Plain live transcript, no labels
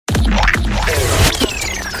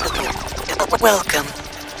Welcome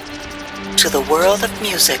to the world of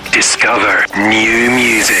music. Discover new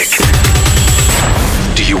music.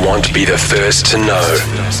 Do you want to be the first to know?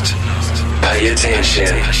 Pay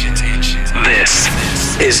attention. This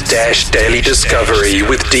is Dash Daily Discovery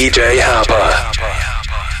with DJ Harper.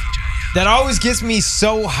 That always gets me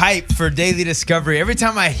so hyped for Daily Discovery. Every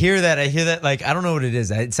time I hear that like, I don't know what it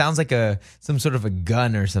is. It sounds like some sort of a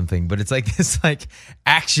gun or something, but it's like this like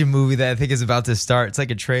action movie that I think is about to start. It's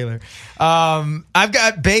like a trailer. I've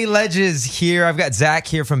got Bay Ledges here. I've got Zach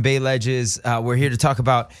here from Bay Ledges. We're here to talk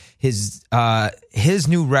about his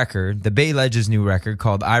new record, the Bay Ledges new record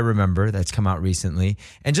called I Remember, that's come out recently,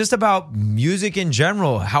 and just about music in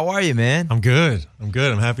general. How are you, man? I'm good. I'm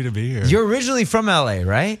happy to be here. You're originally from LA,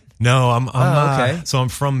 right? No, I'm okay. So I'm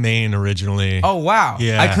from Maine originally. Oh, wow.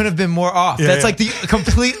 Yeah. I couldn't have been more off. Yeah, That's yeah. like the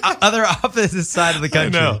complete other opposite side of the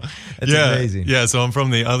country. I know. That's amazing. Yeah, so I'm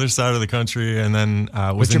from the other side of the country and then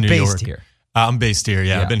was But in New you're York. based here. I'm based here,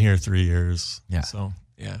 yeah. Yeah. I've been here 3 years. Yeah. So,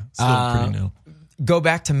 yeah, still pretty new. Go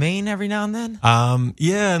back to Maine every now and then?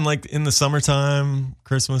 Yeah, and like in the summertime,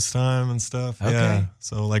 Christmas time and stuff. Okay. Yeah,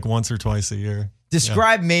 so like once or twice a year.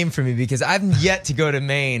 Describe Maine for me, because I've yet to go to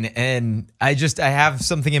Maine, and I have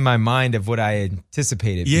something in my mind of what I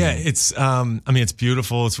anticipated. Yeah, being. it's it's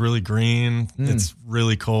beautiful. It's really green. It's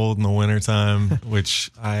really cold in the wintertime,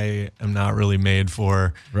 which I am not really made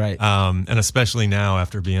for. Right. And especially now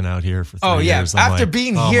after being out here for 3 years. I'm After like,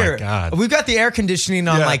 being oh here, my God. we've got the air conditioning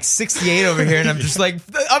on Yeah. like 68 over here, and I'm just like,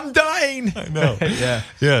 I'm dying. I know. Yeah.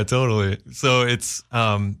 Yeah, totally. So it's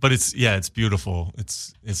but it's beautiful.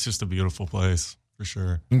 It's just a beautiful place. For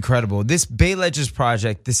sure. Incredible. This Bay Ledges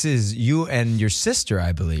project, this is you and your sister,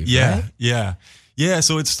 I believe, Yeah, right? yeah.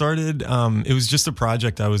 So it started, it was just a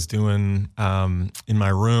project I was doing in my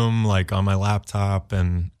room, like on my laptop,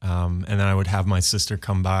 and then I would have my sister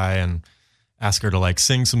come by and ask her to like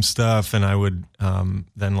sing some stuff, and I would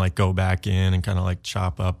then like go back in and kind of like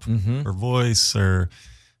chop up her voice or,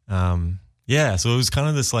 so it was kind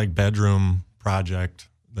of this like bedroom project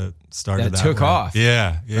that started That took way. off.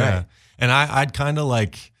 Yeah. Right. And I'd kind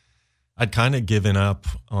of given up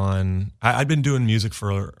on. I'd been doing music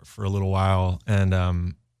for a little while, and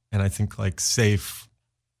I think like Safe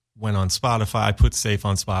went on Spotify. I put Safe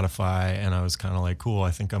on Spotify, and I was kind of like, cool.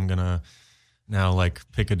 I think I'm gonna now like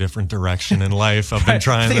pick a different direction in life. I've been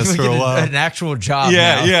trying I think this we for a get while. An actual job.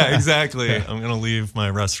 Yeah, now. yeah, exactly. I'm gonna leave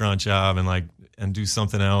my restaurant job and do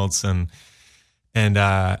something else, and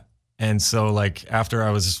so like after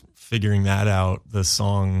I was figuring that out, the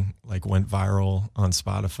song like went viral on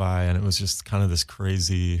Spotify, and it was just kind of this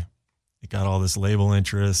crazy. It got all this label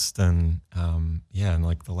interest, and and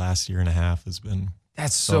like the last year and a half has been.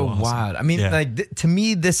 That's so awesome. wild. I mean, Yeah. like to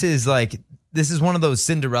me, this is one of those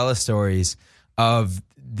Cinderella stories of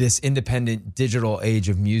this independent digital age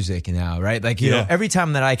of music now, right? Like, you know, every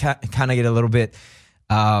time that I kind of get a little bit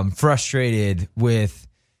frustrated with,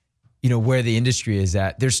 you know, where the industry is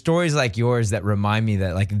at, there's stories like yours that remind me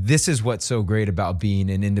that like this is what's so great about being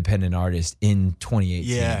an independent artist in 2018.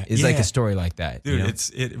 Yeah, is like yeah. a story like that, Dude, you know?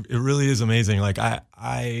 it really is amazing. Like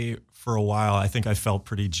I for a while, I think I felt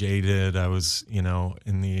pretty jaded. I was, you know,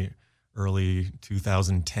 in the early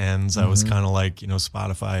 2010s, I was kind of like, you know,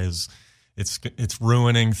 Spotify is, it's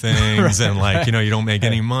ruining things, and like, you know, you don't make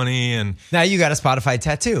any money, and Now you got a Spotify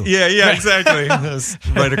tattoo. yeah, exactly. That's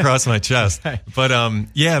right across my chest. But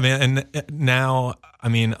yeah, man. And now, I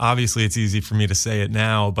mean, obviously it's easy for me to say it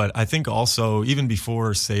now, but I think also even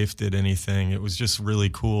before Safe did anything, it was just really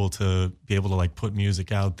cool to be able to like put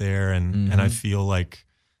music out there. And I feel like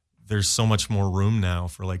there's so much more room now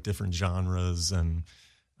for like different genres, and,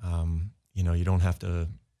 you know, you don't have to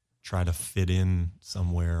try to fit in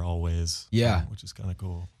somewhere always. Yeah. Which is kind of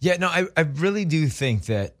cool. Yeah, no, I really do think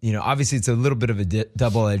that, you know, obviously it's a little bit of a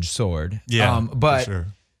double-edged sword. Yeah, but for sure.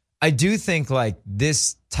 I do think like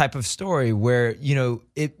this type of story where, you know,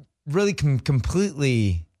 it really can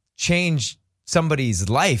completely change somebody's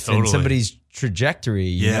life and Totally. somebody's trajectory,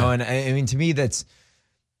 you Yeah. know? And I mean, to me, that's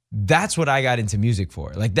what I got into music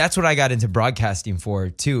for. Like, that's what I got into broadcasting for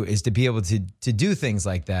too, is to be able to do things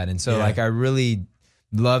like that. And so like, I really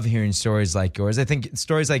love hearing stories like yours. I think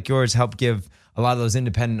stories like yours help give a lot of those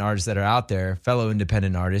independent artists that are out there, fellow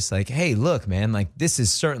independent artists, like, hey, look, man, like this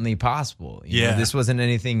is certainly possible. You know, this wasn't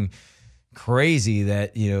anything crazy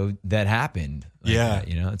that, you know, that happened. Like that,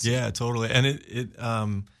 you know, totally. And it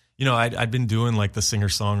you know, I'd been doing like the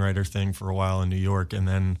singer-songwriter thing for a while in New York, and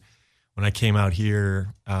then when I came out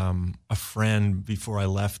here, a friend before I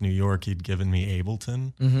left New York, he'd given me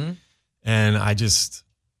Ableton, and I just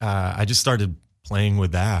started playing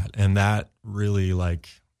with that, and that really like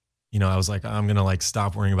I was like, I'm gonna like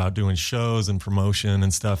stop worrying about doing shows and promotion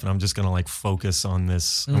and stuff, and I'm just gonna like focus on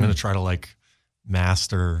this. I'm gonna try to like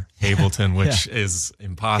master Ableton, which is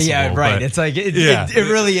impossible. Yeah, right. but- It's like it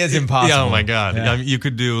really is impossible. Yeah, oh my God. Yeah. I mean, you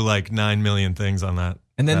could do like 9 million things on that.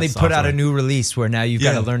 And then that they put out a software. new release where now you've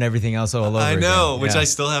got Yeah. to learn everything else all over I know, again. which Yeah. I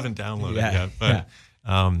still haven't downloaded Yeah. yet.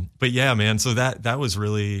 But yeah, man. So that was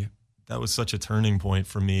really, that was such a turning point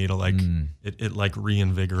for me to like, it like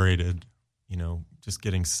reinvigorated, just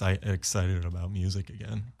getting excited about music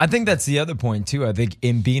again. I think that's the other point too. I think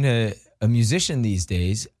in being a musician these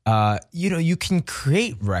days, you can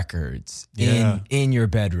create records Yeah. in your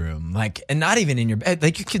bedroom, like, and not even in your bed.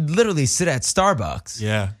 Like you could literally sit at Starbucks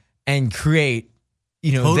Yeah. and create,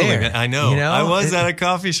 Totally. there. I know. You know? I was at a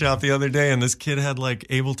coffee shop the other day and this kid had like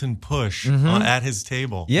Ableton Push at his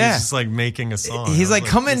table. Yeah. He's just like making a song. I He's was like,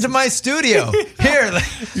 come this into is- my studio. Here.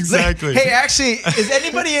 Exactly. Hey, actually, is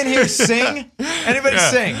anybody in here sing? Anybody Yeah.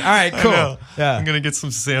 sing? All right, I cool. know. Yeah. I'm going to get some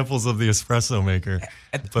samples of the espresso maker.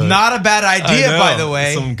 But Not a bad I idea, know. by the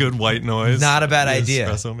way. Some good white noise. Not a bad The idea.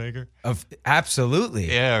 Espresso maker.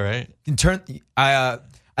 Absolutely. Yeah, right. I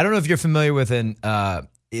don't know if you're familiar with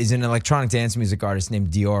is an electronic dance music artist named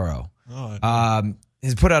Dioro. Oh,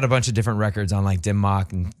 He's put out a bunch of different records on like Dim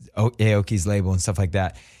Mak and Aoki's label and stuff like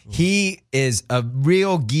that. He is a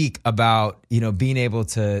real geek about, being able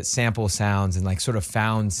to sample sounds and like sort of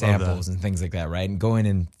found samples and things like that, right? And going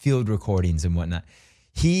in field recordings and whatnot.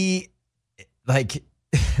 He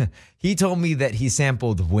told me that he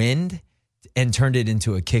sampled wind and turned it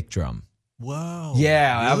into a kick drum. Whoa.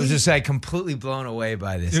 Yeah, I was Really? just like completely blown away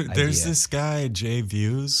by this Dude, idea. there's this guy Jay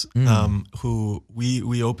Views, who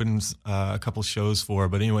we opened a couple shows for.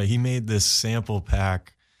 But anyway, he made this sample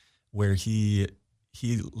pack where he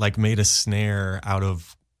like made a snare out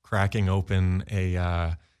of cracking open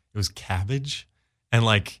it was cabbage and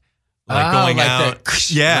like going like out. the-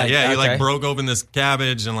 Yeah, like, yeah. He okay. like broke open this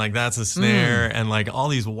cabbage and like that's a snare and like all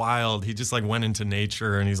these wild. He just like went into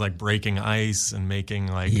nature and he's like breaking ice and making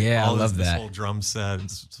like Yeah, I all love this that. whole drum set.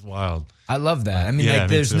 It's wild. I love that. I mean, Yeah, like,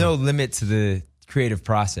 me there's too. no limit to the creative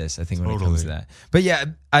process, I think, when it comes Totally. to that. But yeah,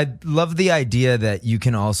 I love the idea that you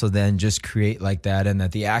can also then just create like that and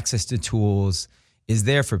that the access to tools is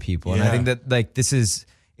there for people. And I Yeah. think that like this is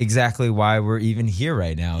exactly why we're even here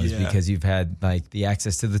right now is Yeah. because you've had like the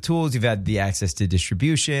access to the tools, you've had the access to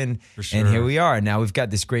distribution, For sure. and here we are. Now we've got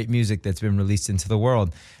this great music that's been released into the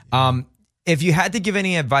world. If you had to give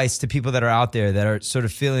any advice to people that are out there that are sort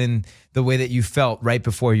of feeling the way that you felt right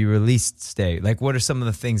before you released Stay, like what are some of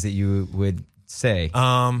the things that you would say?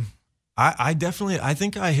 I definitely, I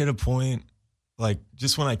think I hit a point like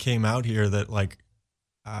just when I came out here that like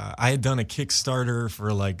I had done a Kickstarter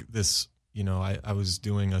for like this, I was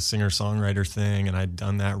doing a singer-songwriter thing and I'd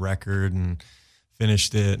done that record and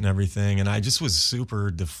finished it and everything. And I just was super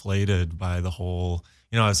deflated by the whole,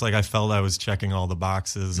 it's like I felt I was checking all the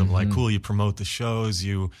boxes of like, cool, you promote the shows,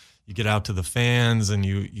 you get out to the fans and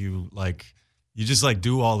you just like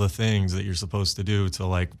do all the things that you're supposed to do to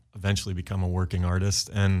like eventually become a working artist.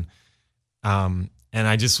 And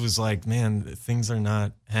I just was like, man, things are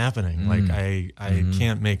not happening. Like I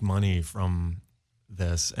can't make money from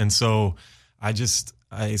this. And so I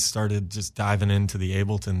started just diving into the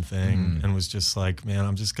Ableton thing and was just like, man,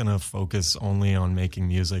 I'm just going to focus only on making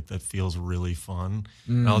music that feels really fun.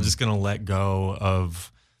 And I'm just going to let go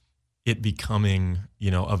of it becoming,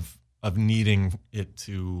 of needing it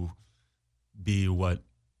to be what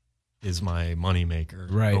is my moneymaker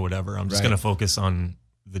Right. or whatever. I'm just Right. going to focus on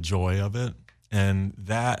the joy of it. And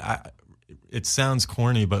it sounds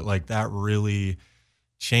corny, but like that really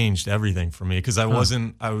changed everything for me because I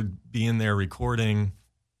would be in there recording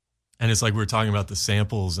and it's like we were talking about the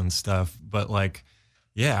samples and stuff, but like,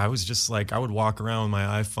 yeah, I was just like, I would walk around with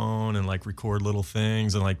my iPhone and like record little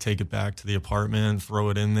things and like take it back to the apartment, throw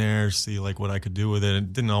it in there, see like what I could do with it.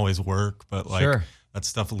 It didn't always work, but like Sure. that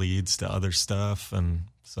stuff leads to other stuff. And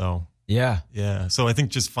so, Yeah. yeah. So I think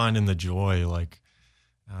just finding the joy, like,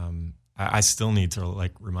 I still need to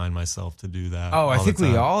like remind myself to do that. Oh, I all the think we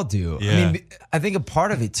time. all do. I Yeah. mean, I think a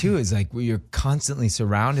part of it too is like you're constantly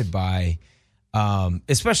surrounded by,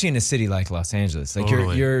 especially in a city like Los Angeles, like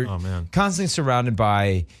Totally. you're Oh, man. constantly surrounded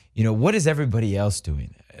by, what is everybody else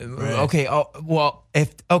doing? Right. Okay. Oh, well,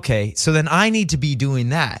 so then I need to be doing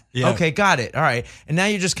that. Yeah. Okay. Got it. All right. And now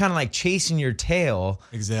you're just kind of like chasing your tail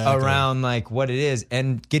Exactly. around like what it is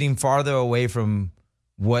and getting farther away from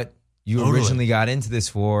what you Totally. originally got into this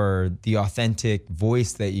for, the authentic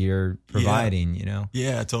voice that you're providing,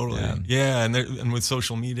 Yeah, totally. Yeah, and with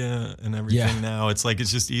social media and everything Yeah. now, it's like it's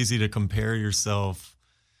just easy to compare yourself,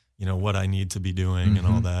 what I need to be doing and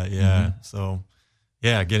all that. Yeah. So,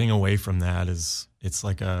 yeah, getting away from that it's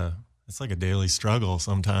like it's like a daily struggle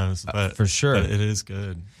sometimes, but for sure. but it is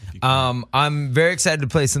good. if you can. I'm very excited to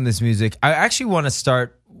play some of this music. I actually want to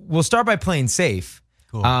start. We'll start by playing Safe.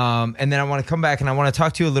 Cool. And then I want to come back and I want to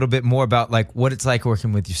talk to you a little bit more about like what it's like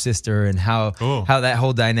working with your sister and how that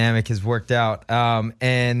whole dynamic has worked out.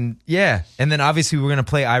 And then obviously we're gonna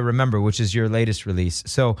play I Remember, which is your latest release.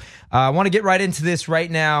 So I want to get right into this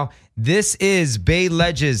right now. This is Bay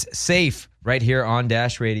Ledges Safe right here on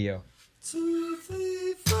Dash Radio.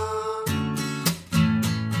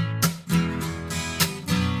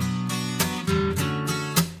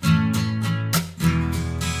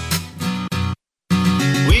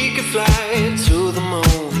 Fly to the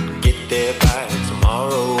moon, get there by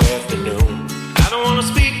tomorrow afternoon. I don't wanna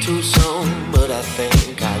speak too soon, but I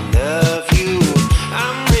think I love you.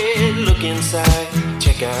 I'm ready, look inside,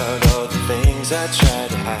 check out all the things I try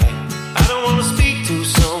to hide. I don't wanna speak too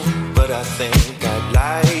soon, but I think I'd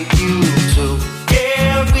like you to.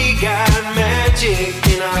 Yeah, we got magic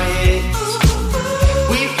in our heads.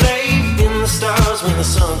 We play in the stars when the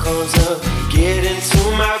sun comes up. Get into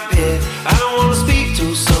my bed. I don't wanna speak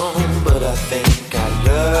too soon, but I think I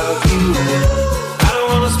love you. I don't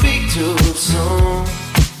wanna speak too soon.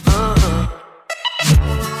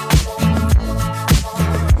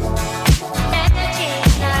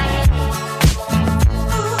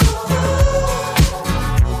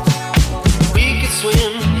 We could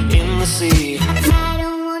swim in the sea. I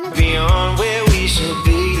don't wanna beyond where we should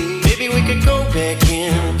be. Maybe we could go back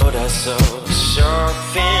in, but I saw a shark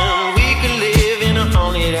fin. We could live in a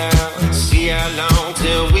haunted house. See how long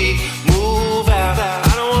till we move out.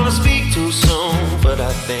 I don't wanna speak too soon, but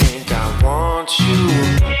I think I want you.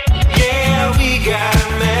 Yeah, we got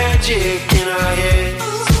magic in our heads.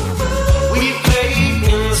 We play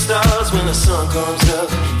in the stars when the sun comes up.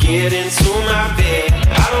 Get into my bed.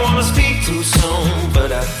 I don't wanna speak too soon,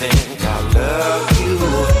 but I think I love you.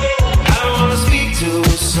 I don't wanna speak too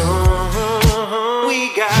soon. We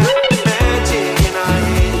got magic in our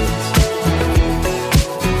heads.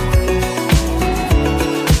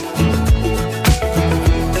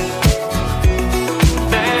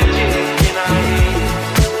 Magic in our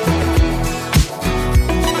heads.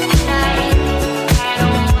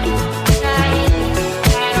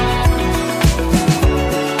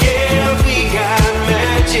 Yeah, we got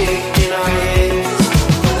magic in our heads.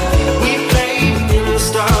 We play in the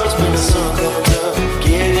stars when the sun comes up.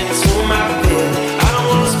 Get into my bed. I don't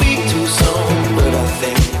wanna speak too soon, but I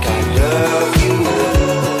think I love you.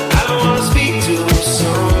 I don't wanna speak too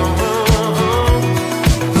soon.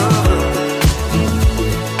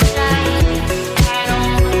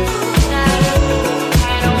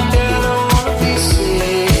 I don't wanna be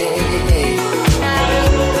safe. I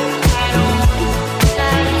don't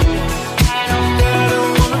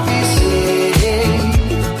wanna be safe.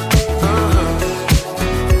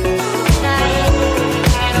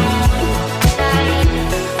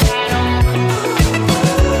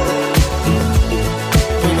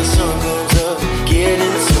 When the sun comes up, get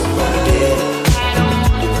into my bed.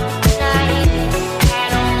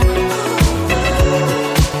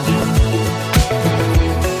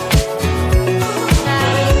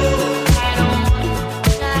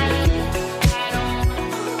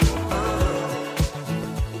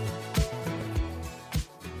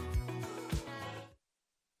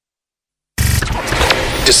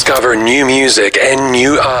 Discover new music and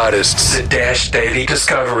new artists at Dash Daily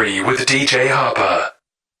Discovery with DJ Harper.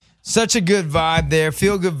 Such a good vibe there.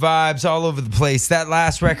 Feel good vibes all over the place. That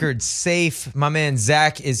last record, Safe. My man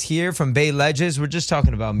Zach is here from Bay Ledges. We're just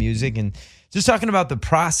talking about music and just talking about the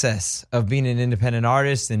process of being an independent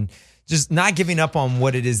artist and just not giving up on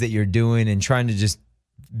what it is that you're doing and trying to just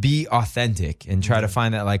be authentic and try to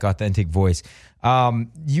find that like authentic voice.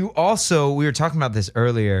 You also, we were talking about this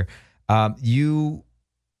earlier.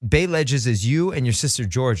 Bay Ledges is you and your sister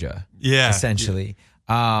Georgia, essentially.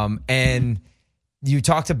 And you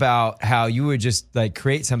talked about how you would just like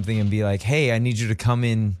create something and be like, "Hey, I need you to come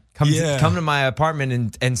to my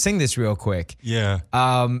apartment and sing this real quick." Yeah.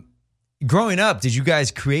 Growing up, did you guys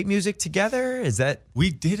create music together? Is that We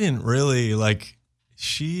didn't really like.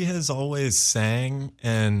 She has always sang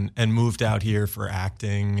and moved out here for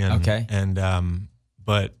acting. And,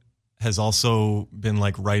 but has also been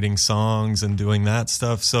like writing songs and doing that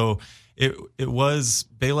stuff. So it was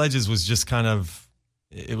Bay Ledges was just kind of,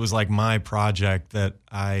 it was like my project that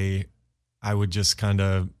I would just kind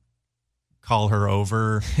of call her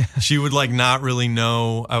over. She would like not really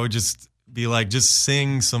know. I would just be like, just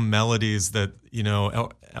sing some melodies that, you know,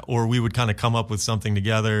 or we would kind of come up with something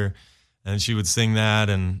together and she would sing that.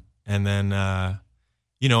 And then,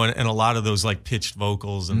 you know, and a lot of those like pitched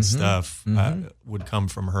vocals and stuff would come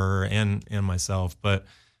from her and myself. But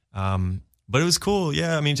But it was cool.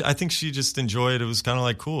 Yeah. I mean, I think she just enjoyed it. It was kind of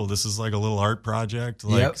like, cool. This is like a little art project.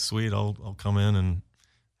 Like, sweet. I'll come in and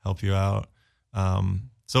help you out.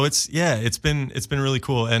 So it's been really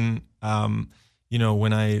cool. And,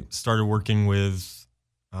 when I started working with,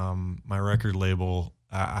 my record label,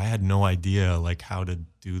 I had no idea like how to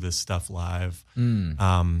do this stuff live.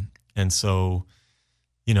 And so,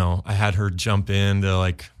 I had her jump in to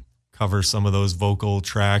like cover some of those vocal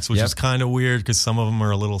tracks, which is kind of weird because some of them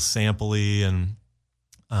are a little sampley and,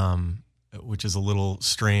 which is a little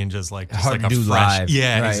strange as like, just hard like to do fresh, live.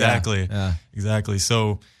 yeah, Right, exactly. yeah. Exactly.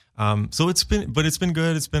 So it's been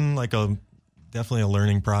good. It's been like definitely a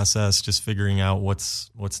learning process, just figuring out what's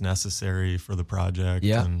necessary for the project.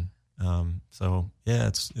 Yeah. And,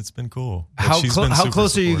 it's been cool. But How she's been super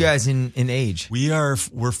close are you supportive. guys in age?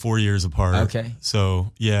 We're 4 years apart. Okay.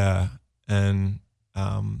 So yeah. And,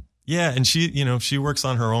 and she works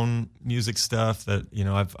on her own music stuff that,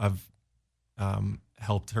 I've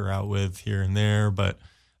helped her out with here and there, but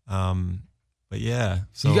yeah.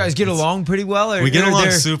 So you guys get along pretty well? Or, we get or along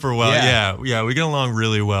they're- super well. Yeah. We get along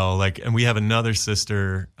really well. Like, and we have another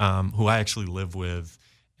sister, who I actually live with,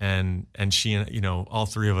 and she, all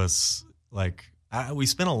three of us, like, we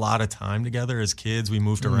spent a lot of time together as kids. We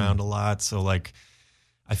moved around a lot. So like,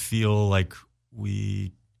 I feel like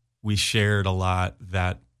we shared a lot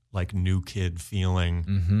that like new kid feeling.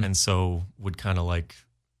 And so would kind of like,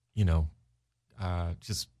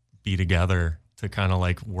 just be together to kind of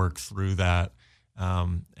like work through that.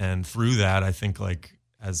 And through that, I think like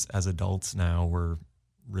as adults now, we're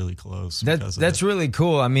really close. That's really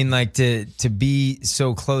cool. I mean, like to be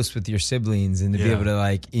so close with your siblings and to be able to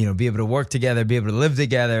like, be able to work together, be able to live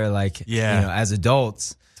together, like, as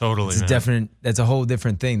adults. Totally. It's that's a whole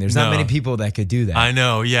different thing. There's not many people that could do that. I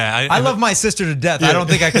know. Yeah. I love my sister to death. I don't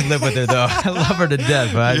think I could live with her though. I love her to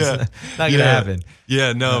death, but it's not going to happen.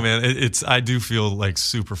 Yeah, no, man. I do feel like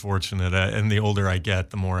super fortunate. And the older I get,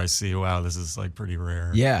 the more I see, wow, this is like pretty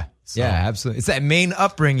rare. Yeah. So- Yeah, absolutely. It's that Maine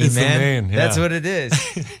upbringing, It's the man. Maine, yeah. That's what it is.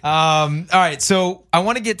 All right, so I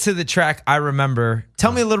want to get to the track I Remember.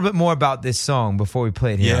 Tell me a little bit more about this song before we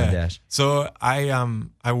play it here on Dash. So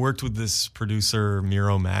I worked with this producer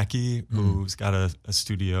Miro Mackey, who's got a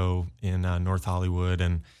studio in North Hollywood,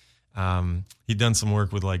 and he'd done some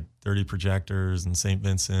work with like Dirty Projectors and St.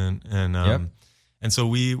 Vincent, and so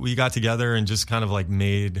we got together and just kind of like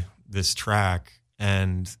made this track,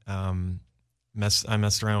 and I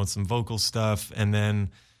messed around with some vocal stuff, and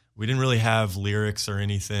then we didn't really have lyrics or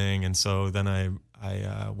anything, and so then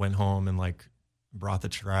I went home and like brought the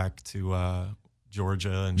track to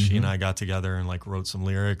Georgia, and she and I got together and like wrote some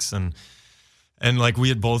lyrics, and like we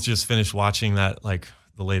had both just finished watching that like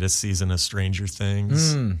the latest season of Stranger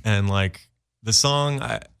Things, and like the song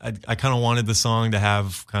I kind of wanted the song to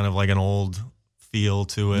have kind of like an old feel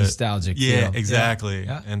to it, Nostalgic yeah, feel. exactly.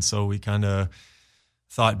 Yeah. And so we kind of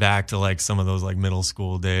thought back to like some of those like middle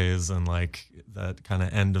school days and like that kind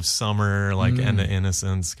of end of summer, like end of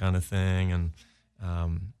innocence kind of thing. And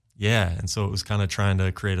and so it was kind of trying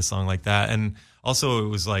to create a song like that. And also it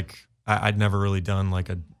was like I'd never really done like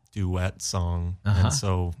a duet song, and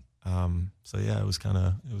so it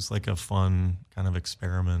was like a fun kind of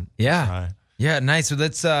experiment. to try. Yeah, nice. So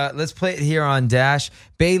let's play it here on Dash.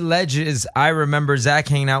 Bay Ledges, I Remember. Zach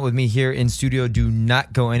hanging out with me here in studio. Do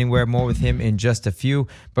not go anywhere. More with him in just a few.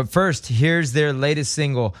 But first, here's their latest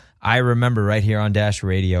single, I Remember, right here on Dash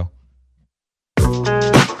Radio.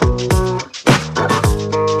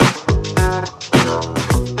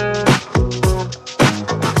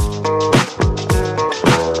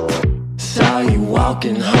 Saw you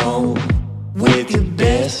walking home with your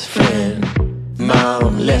best friend.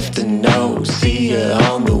 Mom left a note, see you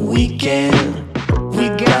on the weekend. We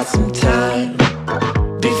got some time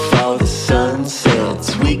before the sun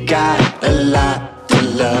sets. We got a lot to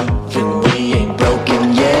love and we ain't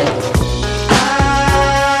broken yet.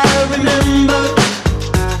 I remember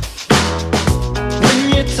when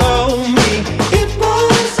you told me it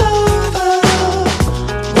was over.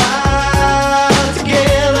 While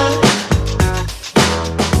together,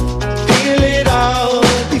 feel it all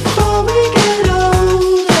before we get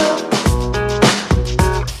older.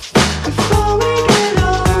 Before we get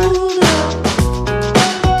older.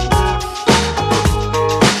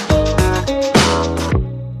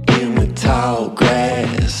 In the tall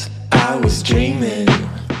grass, I was dreaming.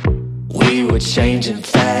 We were changing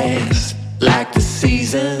fast, like the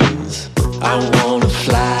seasons. I wanna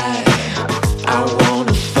fly, I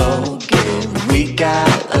wanna forget. We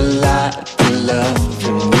got a lot to love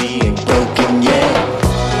and we ain't broken yet.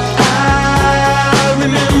 I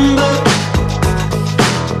remember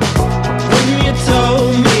when you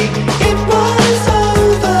told me it was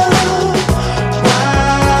over.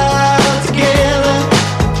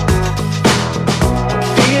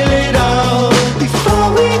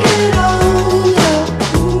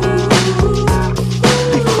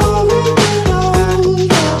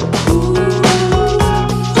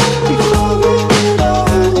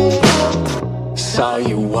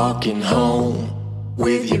 walking home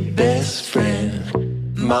with your best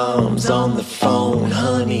friend. Mom's on the phone,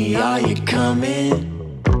 honey, are you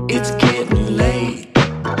coming? It's getting late,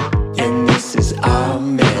 and this is our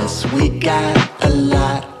mess. We got a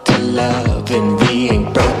lot to love, and we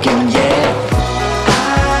ain't broken yet.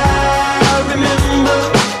 I remember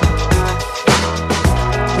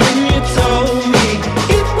when you told me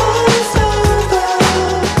it was over.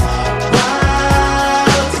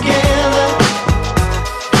 While together,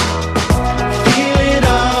 feel it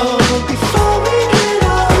all before we get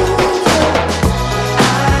older. I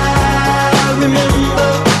remember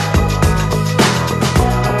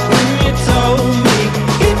when you told me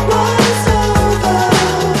it was over.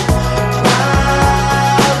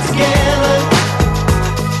 While together,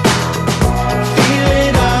 feel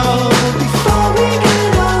it all before we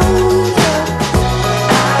get older.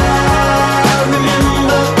 I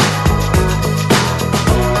remember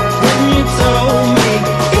when you told me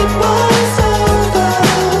it was over.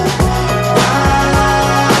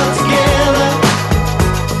 While together,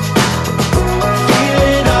 feel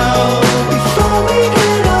it all before we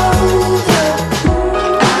get older.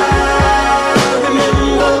 I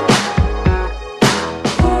remember.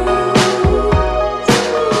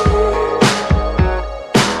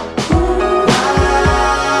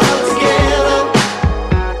 While together,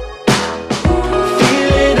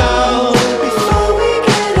 feel it all before we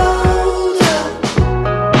get older.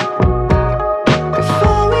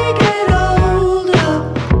 Before we get older.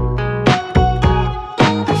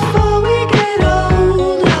 Before we get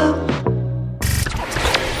older.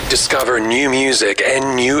 Discover new music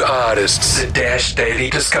and new artists. The Dash Daily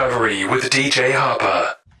Discovery with DJ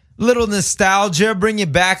Harper. Little nostalgia, bring you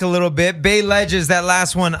back a little bit. Bay Ledges, that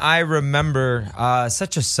last one I remember.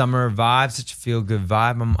 Such a summer vibe, such a feel good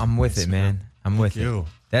vibe. I'm with it, man. I'm with you.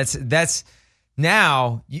 it. That's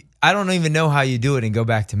now. I don't even know how you do it and go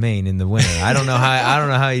back to Maine in the winter. I don't know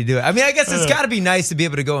how you do it. I mean, I guess it's got to be nice to be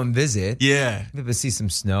able to go and visit. Yeah. Be able to see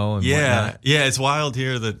some snow and Yeah. whatnot. Yeah. It's wild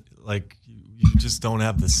here that like you just don't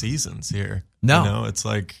have the seasons here. No. You know, it's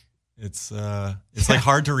like like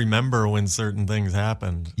hard to remember when certain things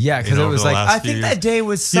happened. Yeah, because you know, it was over the like, last I few think years. that day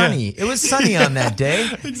was sunny. It was sunny on that day.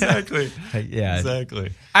 Exactly. Yeah.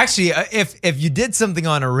 Exactly. Actually, if you did something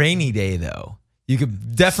on a rainy day, though, you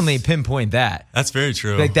could definitely pinpoint that. That's very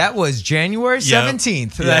true. Like that was January Yep.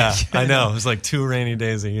 17th. Yeah, Like- I know. It was like 2 rainy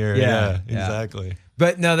days a year. Yeah, Yeah, yeah. exactly.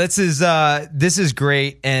 But no, this is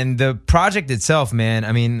great, and the project itself, man.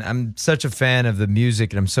 I mean, I'm such a fan of the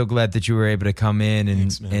music, and I'm so glad that you were able to come in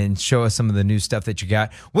Thanks, man. and show us some of the new stuff that you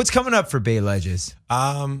got. What's coming up for Bay Ledges?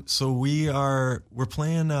 So we're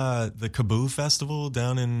playing the Kaboo Festival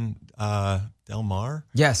down in Del Mar.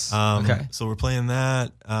 Yes. Okay. So we're playing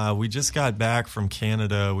that. We just got back from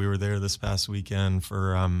Canada. We were there this past weekend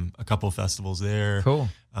for a couple festivals there. Cool.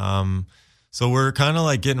 So we're kind of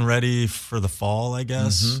like getting ready for the fall, I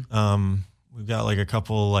guess. Mm-hmm. We've got like a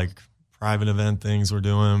couple like private event things we're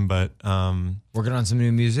doing, but Working on some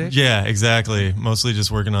new music. yeah, exactly. Mostly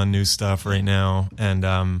just working on new stuff right now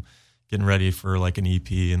and getting ready for like an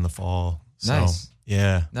EP in the fall. So, Nice.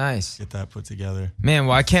 Yeah. Nice. Get that put together. Man,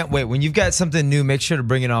 well, I can't wait. When you've got something new, make sure to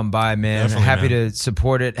bring it on by, man. Definitely, Happy man. to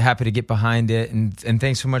support it. Happy to get behind it. And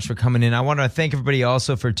thanks so much for coming in. I want to thank everybody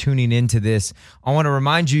also for tuning into this. I want to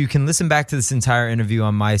remind you can listen back to this entire interview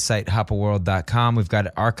on my site, hopperworld.com. We've got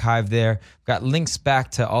it archived there. We've got links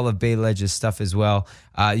back to all of Bay Ledges stuff as well.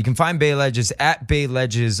 You can find Bay Ledges at Bay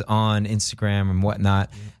Ledges on Instagram and whatnot.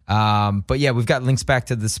 But yeah, we've got links back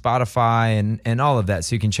to the Spotify and all of that.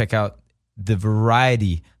 So you can check out the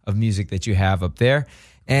variety of music that you have up there.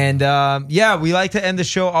 And yeah, we like to end the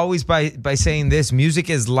show always by saying this: music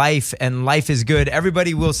is life and life is good.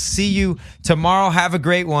 Everybody, will see you tomorrow. Have a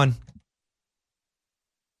great one.